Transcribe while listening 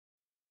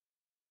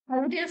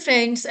Hello, dear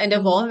friends, and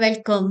a warm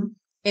welcome.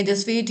 In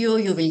this video,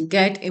 you will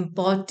get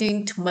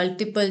important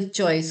multiple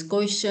choice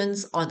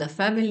questions on the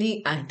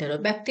family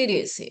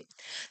Enterobacteriaceae.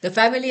 The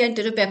family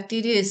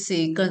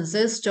Enterobacteriaceae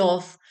consists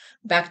of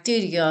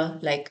bacteria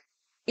like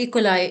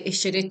Ecoli,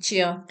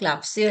 Escherichia,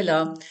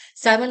 Klebsiella,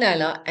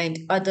 Salmonella, and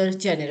other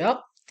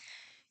genera.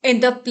 In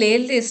the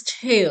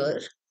playlist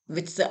here,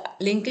 which the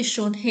link is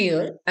shown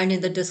here, and in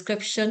the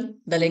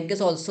description, the link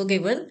is also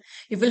given.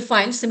 You will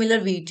find similar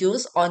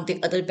videos on the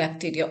other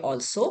bacteria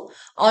also.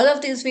 All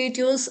of these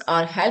videos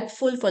are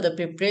helpful for the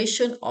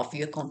preparation of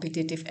your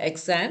competitive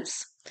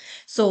exams.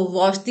 So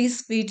watch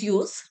these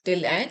videos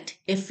till end.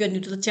 If you're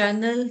new to the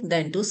channel,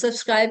 then do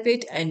subscribe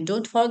it and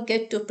don't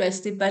forget to press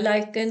the bell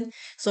icon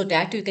so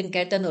that you can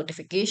get the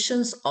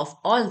notifications of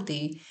all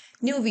the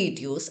new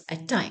videos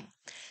at time.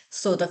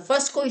 So the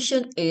first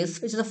question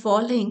is which of the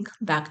following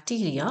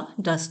bacteria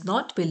does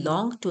not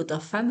belong to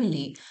the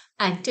family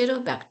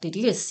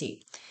Enterobacteriaceae?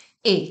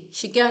 A.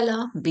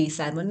 Shigella, B.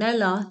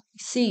 Salmonella,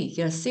 C.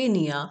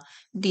 Yersinia,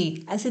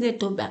 D.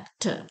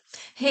 Acinetobacter.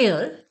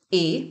 Here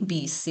A,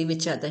 B, C,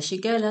 which are the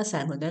Shigella,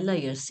 Salmonella,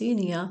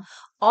 Yersinia,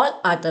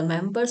 all are the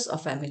members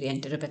of family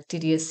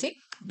Enterobacteriaceae,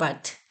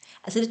 but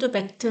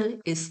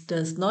Acinetobacter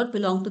does not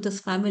belong to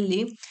this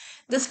family.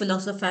 This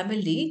belongs to the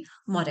family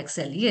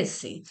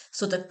Moraxeliaceae.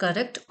 So the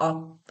correct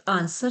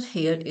answer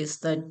here is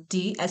the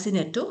D,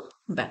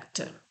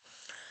 Acinetobacter.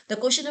 The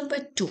question number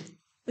 2.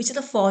 Which of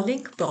the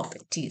following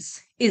properties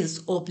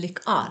is oblique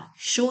R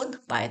shown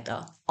by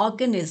the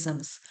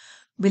organisms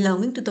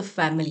belonging to the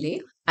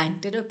family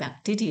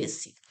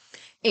Enterobacteriaceae?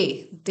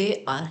 A.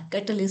 They are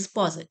catalase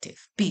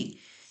positive.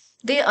 B.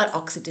 They are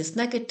oxidase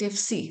negative.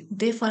 C.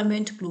 They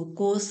ferment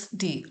glucose.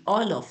 D.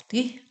 All of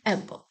the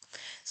above.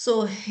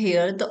 So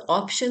here the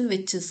option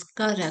which is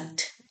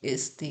correct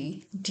is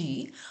the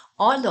D,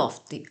 all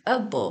of the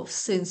above,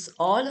 since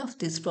all of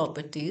these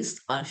properties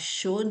are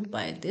shown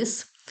by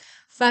this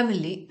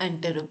family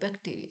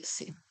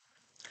Enterobacteriaceae.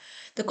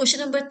 The question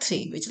number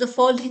 3, which of the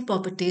following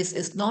properties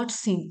is not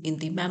seen in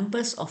the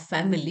members of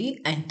family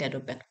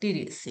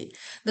Enterobacteriaceae?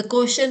 The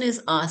question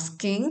is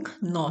asking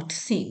not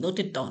seen. Note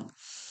it down.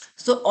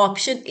 So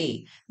option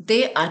A,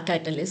 they are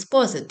catalase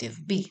positive.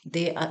 B,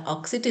 they are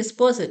oxidase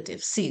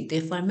positive. C,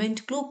 they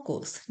ferment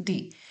glucose.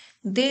 D,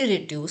 they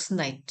reduce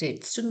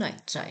nitrates to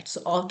nitrite.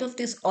 So out of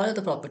this, all of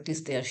the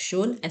properties they are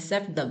shown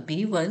except the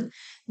B one,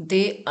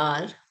 they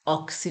are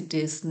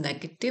oxidase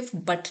negative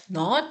but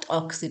not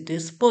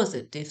oxidase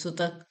positive. So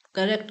the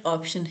correct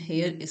option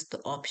here is the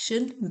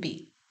option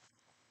B.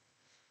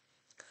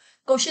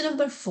 Question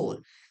number 4.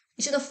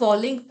 Which of the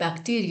following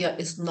bacteria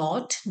is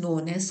not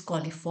known as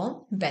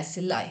coliform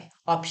bacilli?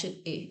 Option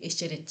A.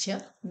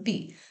 Escherichia.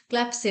 B.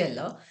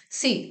 Klebsiella.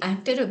 C.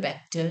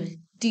 Enterobacter.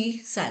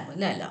 D.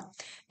 Salmonella.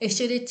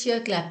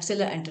 Escherichia,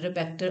 Klebsiella,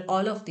 Enterobacter,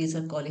 all of these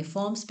are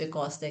coliforms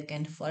because they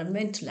can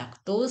ferment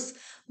lactose.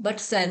 But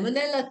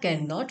Salmonella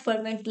cannot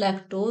ferment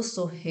lactose.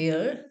 So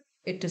here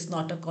it is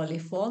not a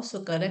coliform.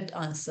 So correct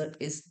answer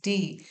is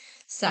D.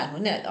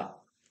 Salmonella.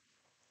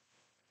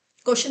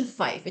 Question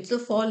 5. Which of the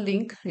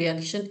following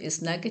reaction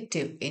is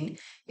negative in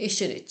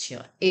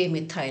Escherichia? A.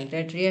 Methyl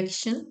red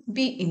reaction.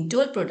 B.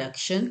 Indole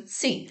production.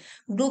 C.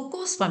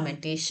 Glucose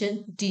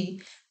fermentation.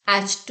 D.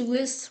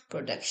 H2S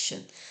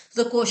production.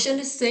 The question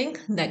is saying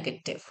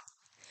negative.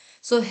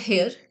 So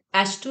here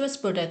H2S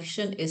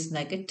production is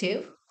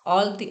negative.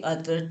 All the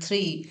other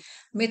three,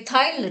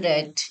 methyl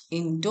red,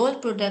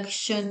 indole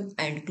production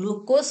and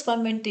glucose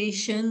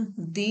fermentation,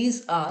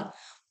 these are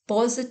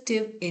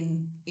positive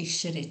in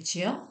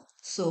Escherichia.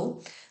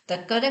 So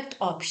the correct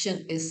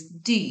option is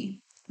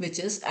D, which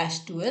is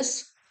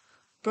H2S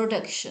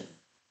production.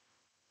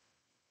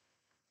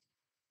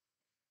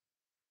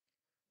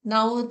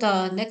 Now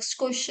the next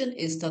question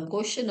is the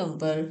question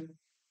number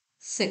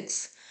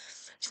 6.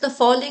 So the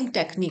following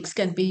techniques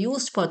can be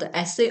used for the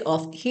assay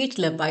of heat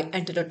labile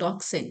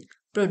enterotoxin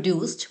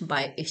produced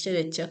by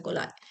Escherichia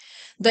coli.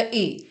 The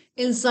A.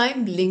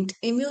 Enzyme-linked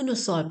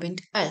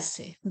immunosorbent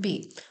assay.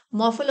 B.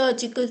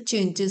 Morphological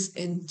changes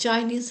in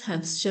Chinese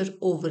hamster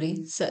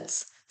ovary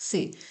cells.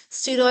 C.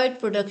 Steroid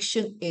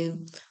production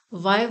in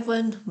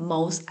Y1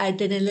 mouse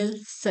adrenal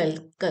cell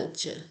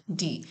culture.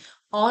 D.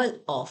 All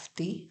of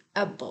the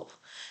above.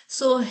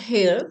 So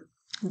here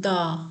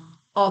the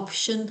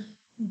option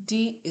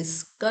D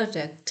is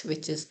correct,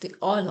 which is the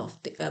all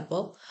of the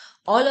above.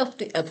 All of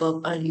the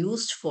above are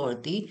used for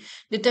the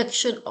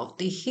detection of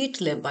the heat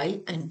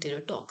labile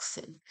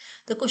enterotoxin.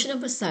 The question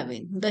number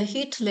 7. The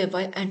heat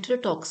labile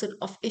enterotoxin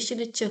of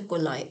Escherichia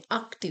coli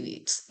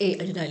activates A.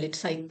 Adenylate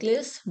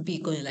cyclase,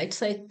 B. guanylate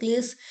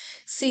cyclase,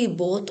 C.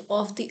 Both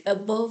of the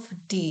above,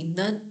 D.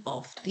 None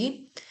of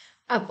the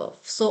above.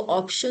 So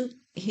option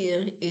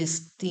here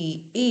is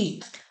the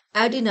E.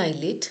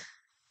 Adenylate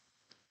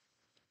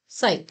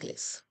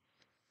cyclase.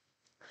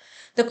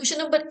 The question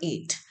number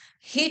 8.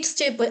 Heat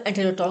stable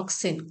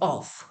enterotoxin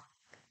of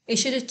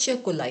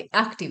Escherichia coli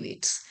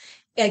activates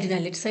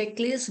adenylate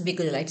cyclase,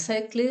 biguanylate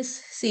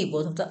cyclase, C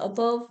both of the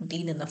above,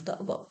 D none of the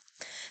above.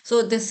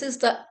 So this is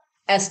the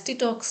ST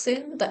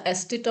toxin. The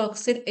ST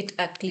toxin, it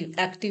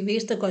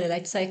activates the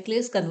guanylate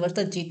cyclase, converts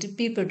the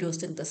GTP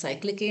produced in the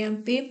cyclic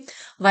AMP,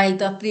 while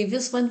the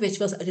previous one, which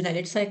was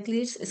adenylate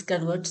cyclase, is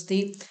converts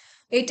the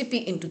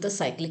ATP into the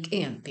cyclic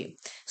AMP.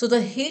 So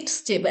the heat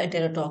stable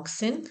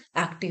enterotoxin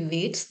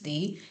activates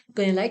the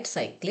guanylate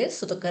cyclase.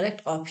 So the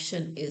correct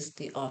option is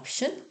the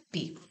option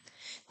B.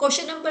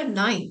 Question number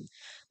 9.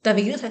 The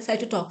virus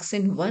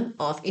cytotoxin 1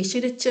 of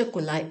Escherichia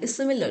coli is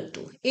similar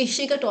to A.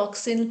 Shiga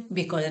toxin,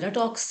 B. Cholera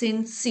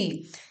toxin,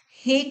 C.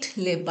 Heat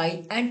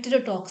labile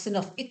enterotoxin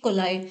of E.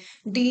 coli,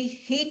 D.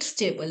 Heat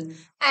stable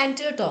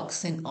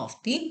enterotoxin of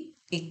the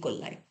E.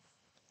 coli.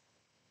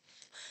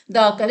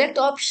 The correct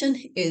option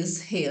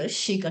is here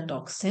Shiga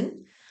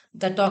toxin.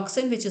 The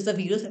toxin, which is the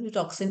virus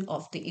toxin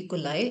of the E.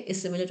 coli,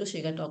 is similar to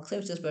Shiga toxin,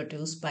 which is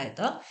produced by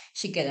the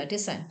Shigella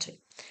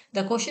dysentery.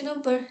 The question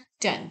number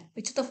 10,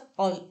 which of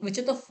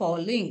the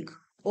following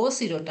O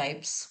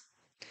serotypes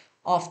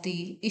of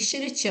the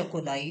Escherichia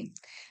coli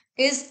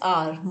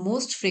are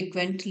most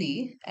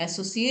frequently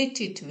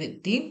associated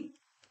with the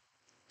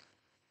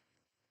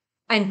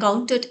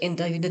encountered in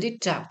the urinary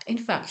tract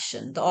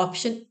infection? The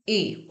option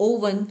A,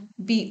 O1,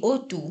 B,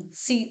 O2,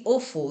 C,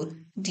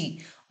 O4,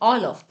 D,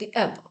 all of the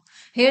above.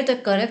 Here the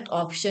correct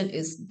option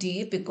is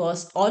D,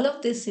 because all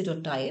of these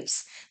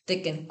serotypes, they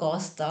can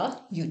cause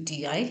the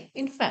UTI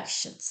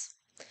infections.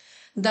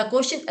 The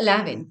question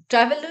 11,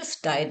 traveler's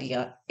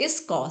diarrhea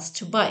is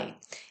caused by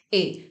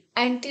A.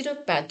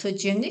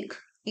 Enteropathogenic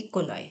E.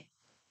 coli,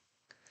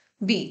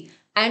 B.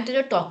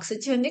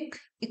 Enterotoxigenic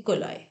E.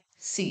 coli,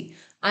 C.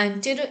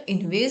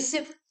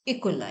 Enteroinvasive E.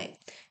 coli,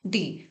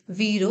 D.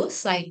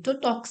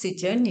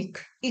 Virocytotoxigenic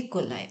E.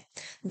 coli.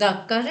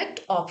 The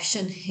correct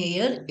option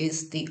here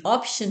is the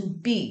option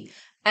B.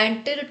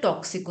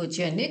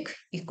 Enterotoxicogenic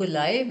E.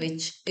 coli,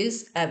 which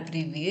is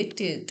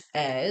abbreviated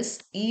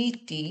as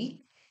ET.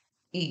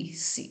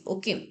 EC.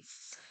 Okay.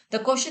 The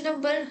question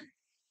number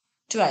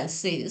 12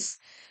 says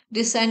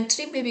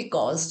dysentery may be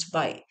caused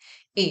by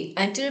A.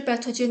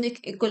 Enteropathogenic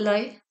E.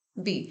 coli,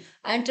 B.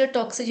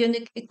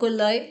 Enterotoxigenic E.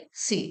 coli,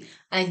 C.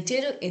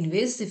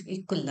 Enteroinvasive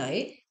E.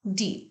 coli,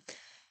 D.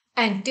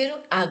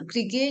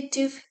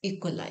 Enteroaggregative E.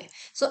 coli.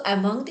 So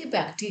among the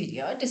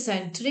bacteria,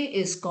 dysentery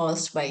is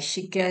caused by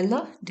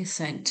Shigella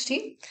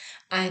dysentery,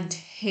 and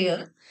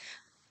here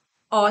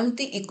all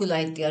the E.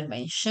 coli they are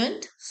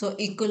mentioned. So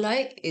E.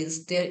 coli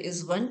is, there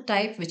is one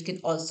type which can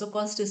also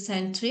cause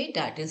dysentery,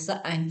 that is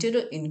the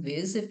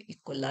enteroinvasive E.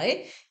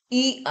 coli,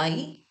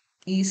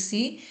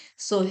 EIEC.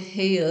 So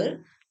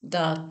here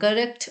the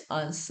correct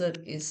answer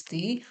is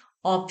the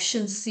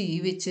option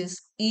C, which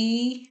is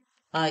EIEC.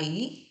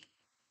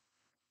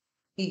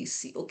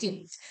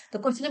 Okay. The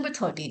question number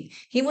 13.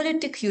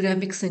 Hemolytic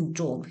uremic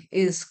syndrome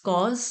is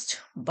caused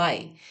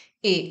by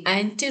A.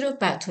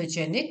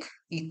 Enteropathogenic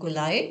E.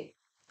 coli.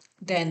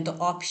 Then the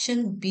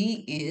option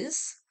B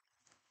is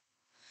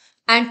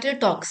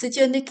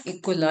enterotoxigenic E.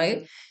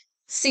 coli,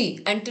 C.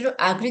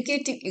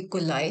 Enteroaggregative E.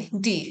 coli,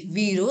 D.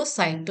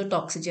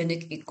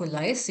 Virocytotoxigenic E.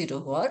 coli,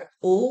 serovar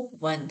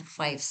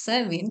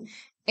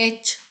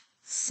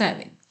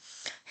O157H7.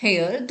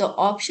 Here, the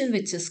option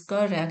which is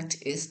correct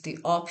is the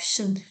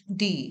option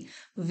D.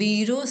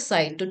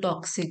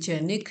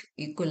 Virocytotoxigenic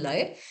E.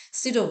 coli,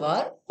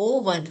 serovar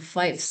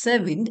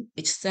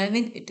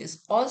O157H7. It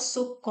is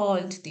also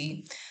called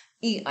the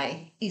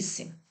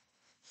EIEC.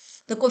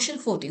 The question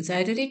 14,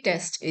 Zyrary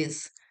test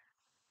is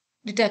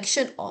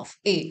detection of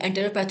A.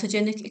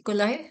 Enteropathogenic E.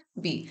 coli,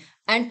 B.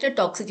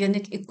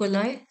 Enterotoxigenic E.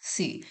 coli,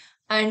 C.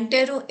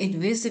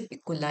 Enteroinvasive E.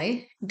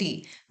 coli,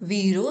 D.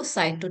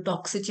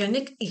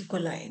 Virocytotoxigenic E.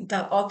 coli.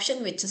 The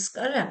option which is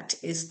correct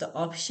is the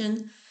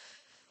option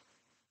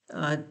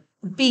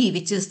B,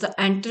 which is the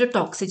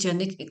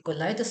enterotoxigenic E.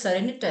 coli. The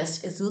Serenity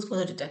test is used for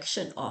the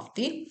detection of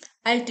the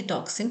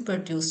antitoxin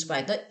produced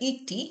by the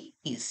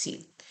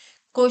ETEC.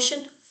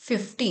 Question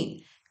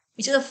 15.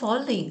 Which of the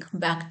following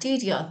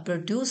bacteria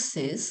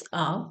produces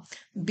a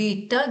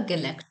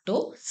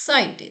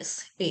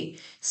beta-galactosidase? A.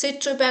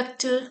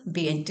 Citrobacter,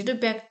 B.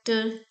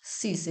 Enterobacter,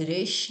 C.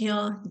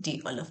 Serratia,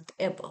 D. All of the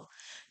above.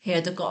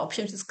 Here the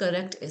option which is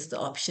correct is the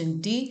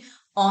option D.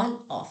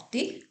 All of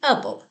the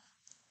above.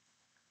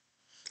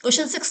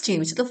 Question 16.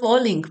 Which of the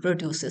following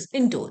produces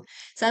indoor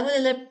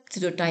Salmonella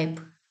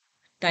serotype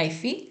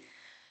typhi,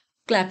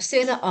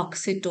 Klebsiella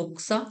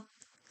oxytoxa,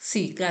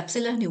 C.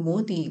 Klebsiella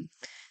pneumoniae,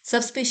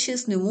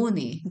 subspecies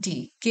pneumoniae,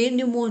 D. K.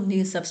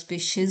 pneumoniae,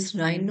 subspecies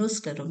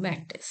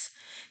rhinoscleromatis.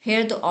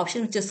 Here the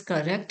option which is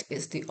correct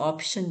is the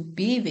option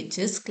B, which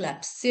is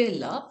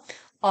Klebsiella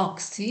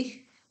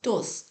oxytoca.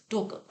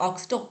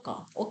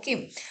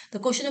 Okay. The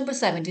question number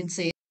 17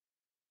 says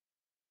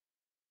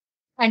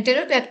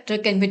Enterobacter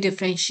can be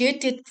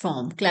differentiated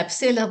from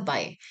Klebsiella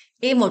by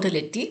A.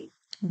 Motility,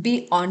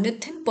 B.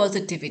 Ornithine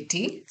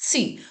positivity,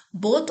 C.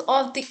 Both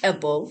of the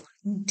above,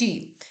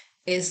 D.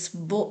 is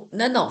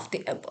none of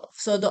the above.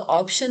 So the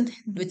option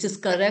which is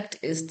correct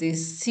is the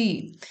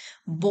C.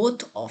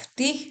 Both of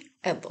the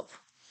above.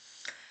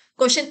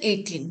 Question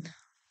 18.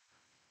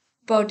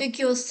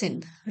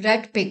 Proteoglycin,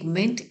 red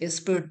pigment, is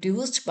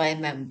produced by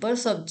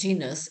members of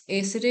genus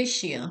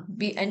Aceracea,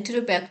 B.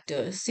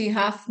 Enterobacter, C.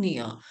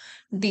 Hafnia,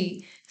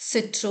 D.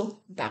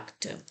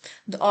 Citrobacter.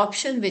 The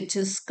option which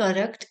is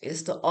correct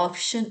is the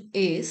option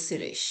A.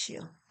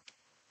 Serratia.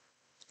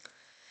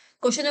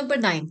 Question number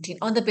 19.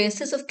 On the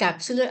basis of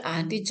capsular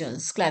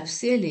antigens,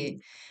 Klebsiella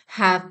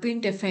have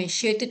been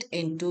differentiated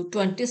into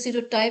 20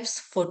 serotypes,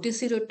 40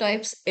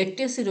 serotypes,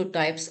 80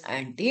 serotypes,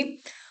 and the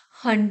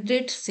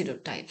 100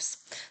 serotypes.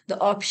 The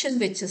option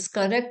which is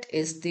correct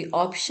is the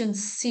option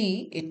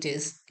C. It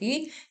is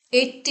the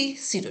 80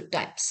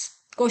 serotypes.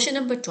 Question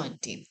number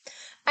 20.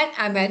 An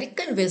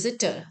American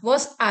visitor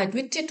was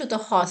admitted to the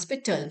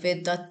hospital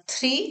with a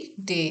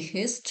 3-day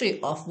history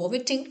of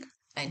vomiting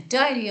and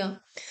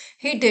diarrhea.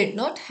 He did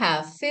not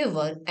have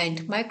fever,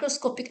 and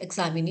microscopic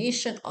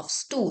examination of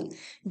stool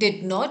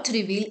did not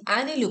reveal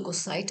any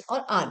leukocyte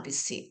or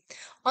RBC.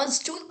 On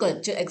stool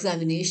culture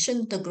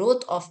examination, the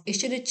growth of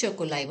Escherichia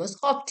coli was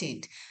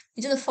obtained.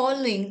 Which of the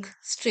following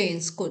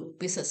strains could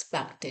be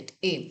suspected?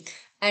 A.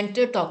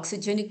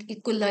 Enterotoxigenic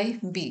E. coli.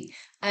 B.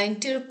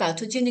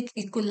 Enteropathogenic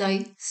E.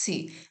 coli.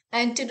 C.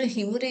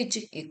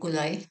 Enterohemorrhagic E.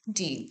 coli.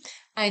 D.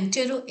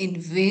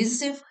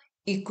 Enteroinvasive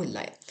E.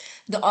 coli.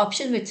 The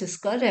option which is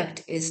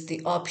correct is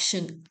the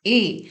option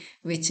A,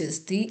 which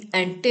is the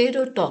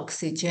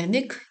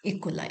enterotoxigenic E.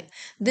 coli.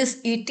 This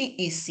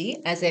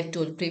ETEC, as I've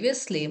told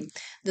previously,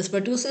 this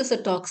produces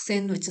a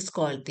toxin which is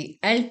called the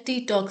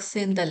LT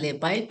toxin, the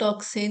labile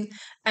toxin,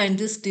 and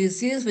this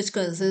disease which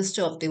consists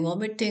of the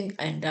vomiting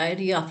and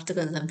diarrhea after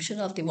consumption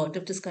of the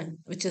water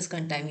which is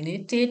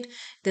contaminated.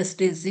 This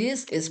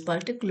disease is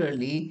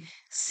particularly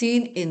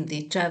seen in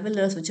the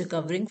travelers which is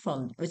traveling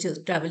from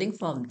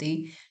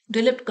the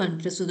developed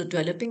countries to the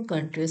developing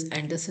countries,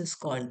 and this is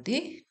called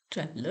the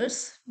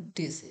traveler's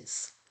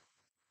disease.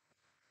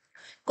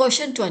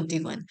 Question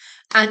 21.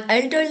 An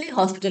elderly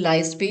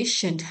hospitalized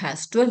patient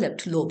has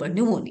developed lobar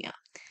pneumonia.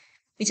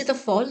 Which of the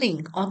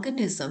following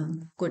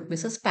organism could be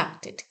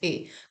suspected?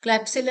 A.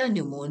 Klebsiella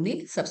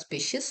pneumoniae,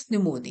 subspecies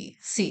pneumoniae.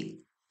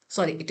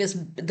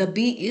 The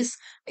B is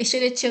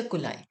Escherichia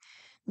coli.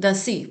 The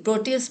C.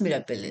 Proteus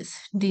mirabilis.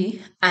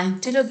 D.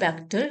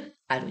 Enterobacter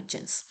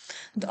aerogens.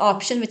 The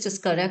option which is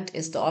correct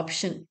is the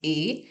option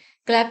A.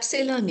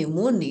 Klebsiella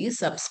pneumoniae,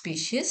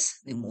 subspecies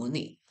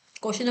pneumoniae.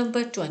 Question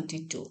number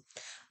 22.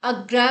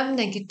 A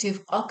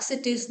gram-negative,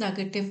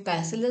 oxidase-negative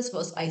bacillus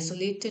was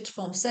isolated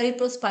from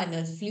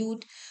cerebrospinal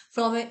fluid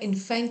from an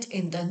infant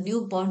in the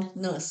newborn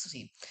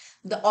nursery.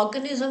 The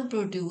organism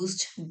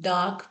produced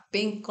dark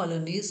pink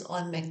colonies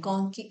on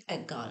McConkey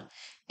agar.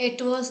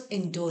 It was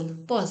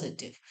indole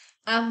positive,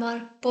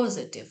 MR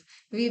positive,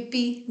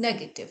 VP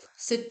negative,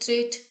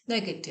 citrate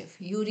negative,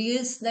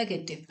 urease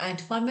negative,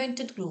 and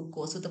fermented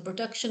glucose with the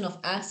production of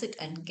acid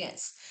and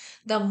gas.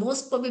 The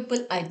most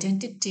probable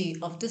identity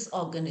of this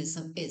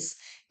organism is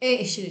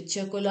A.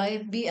 Escherichia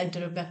coli, B.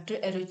 Enterobacter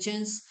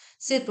aerogens,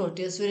 C.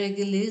 Proteus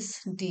virigilis,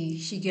 D.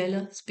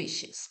 Shigella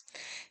species.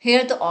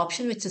 Here the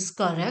option which is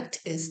correct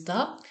is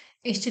the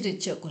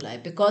Escherichia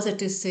coli because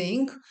it is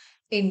saying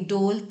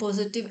indole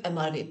positive,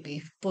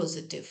 MRAP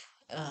positive.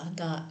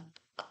 The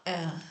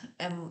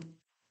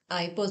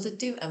I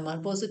positive,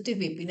 MR positive,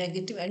 VP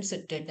negative, and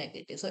citrate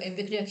negative. So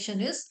MV reaction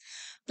is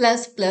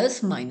plus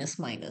plus minus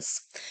minus,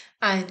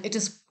 and it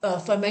is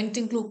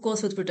fermenting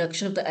glucose with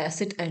production of the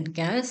acid and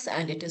gas,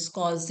 and it is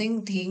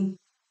causing the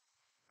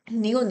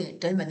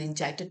neonatal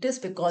meningitis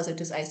because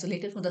it is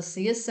isolated from the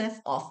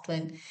CSF of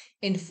an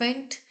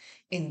infant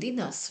in the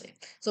nursery.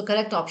 So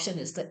correct option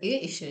is the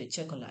A.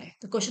 Escherichia coli.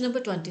 The question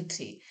number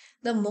 23.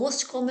 The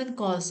most common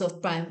cause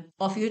of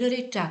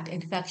urinary tract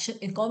infection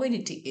in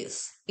community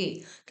is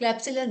A.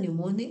 Klebsiella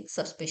pneumoniae,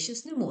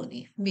 subspecies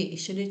pneumoniae. B.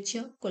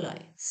 Escherichia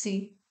coli.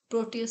 C.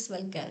 Proteus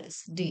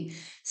vulgaris. D.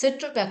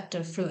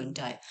 Citrobacter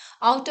fruenti.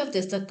 Out of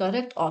this, the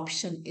correct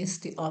option is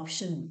the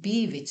option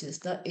B, which is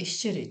the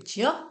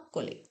Escherichia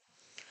coli.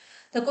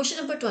 The question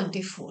number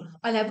 24.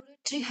 A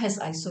laboratory has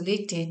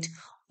isolated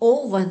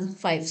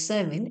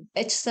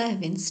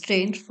O157H7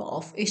 strain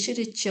of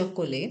Escherichia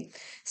coli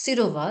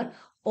serovar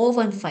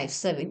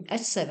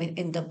O157H7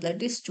 in the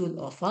bloody stool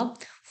of a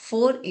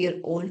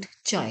 4-year-old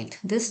child.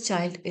 This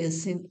child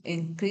is in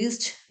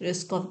increased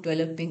risk of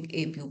developing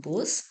A.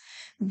 buboes,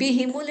 B.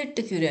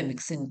 Hemolytic uremic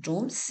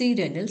syndrome, C.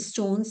 renal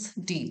stones,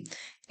 D.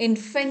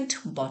 Infant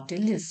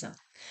botulism.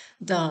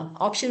 The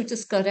option which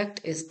is correct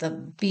is the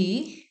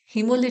B.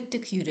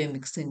 Hemolytic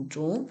uremic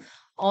syndrome,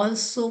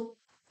 also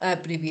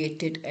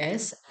abbreviated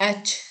as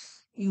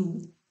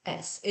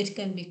HUS. It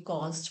can be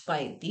caused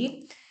by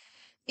the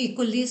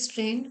Ecoli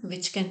strain,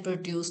 which can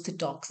produce the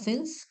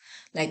toxins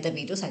like the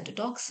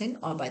vetocytotoxin,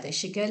 or by the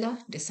Shigella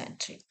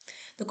dysentery.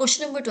 The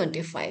question number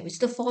 25. Which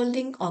the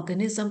following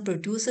organism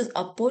produces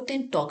a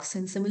potent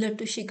toxin similar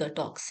to Shiga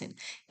toxin?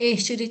 A.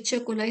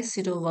 Escherichia coli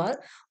serovar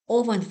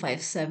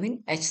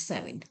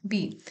O157H7.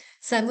 B.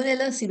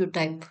 Salmonella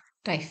serotype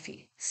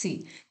typhi.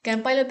 C.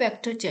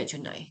 Campylobacter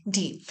jejuni.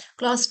 D.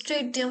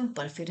 Clostridium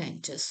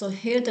perfringens. So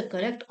here the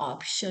correct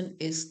option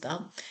is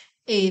the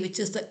A, which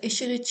is the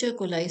Escherichia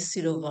coli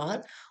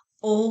serovar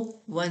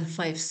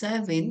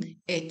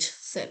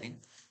O157H7.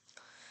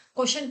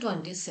 Question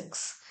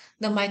 26.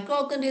 The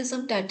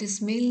microorganism that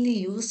is mainly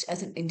used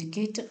as an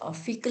indicator of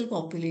fecal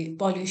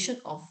pollution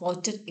of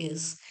water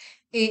is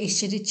A.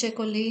 Escherichia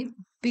coli,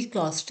 B.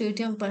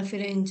 Clostridium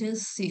perfringens,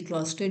 C.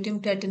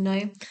 Clostridium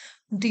tetani,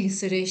 D.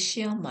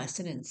 Serratia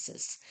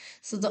marcinensis.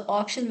 So the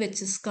option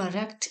which is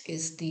correct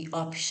is the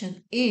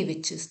option A,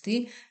 which is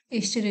the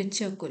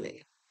Escherichia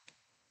coli.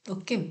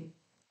 Okay.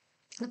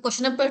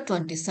 Question number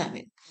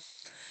 27.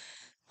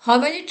 How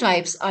many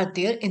tribes are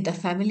there in the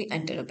family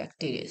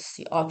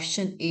Enterobacteriaceae?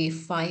 Option A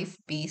 5,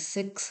 B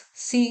 6,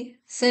 C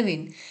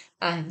 7,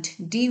 and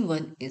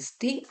D1 is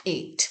the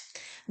 8.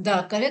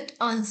 The correct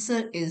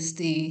answer is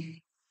the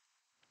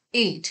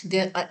 8.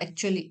 There are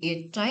actually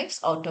 8 tribes,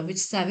 out of which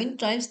 7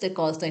 tribes they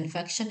cause the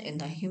infection in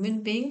the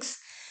human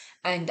beings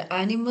and the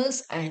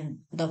animals, and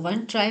the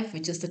one tribe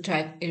which is the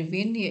tribe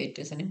Irvinia, it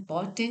is an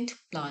important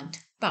plant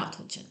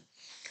pathogen.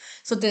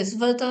 So these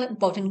were the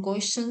important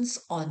questions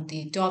on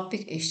the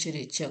topic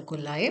Escherichia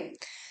coli.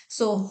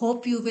 So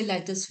hope you will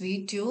like this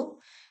video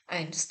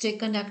and stay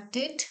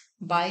connected.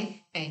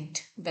 Bye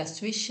and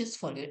best wishes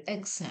for your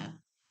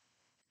exam.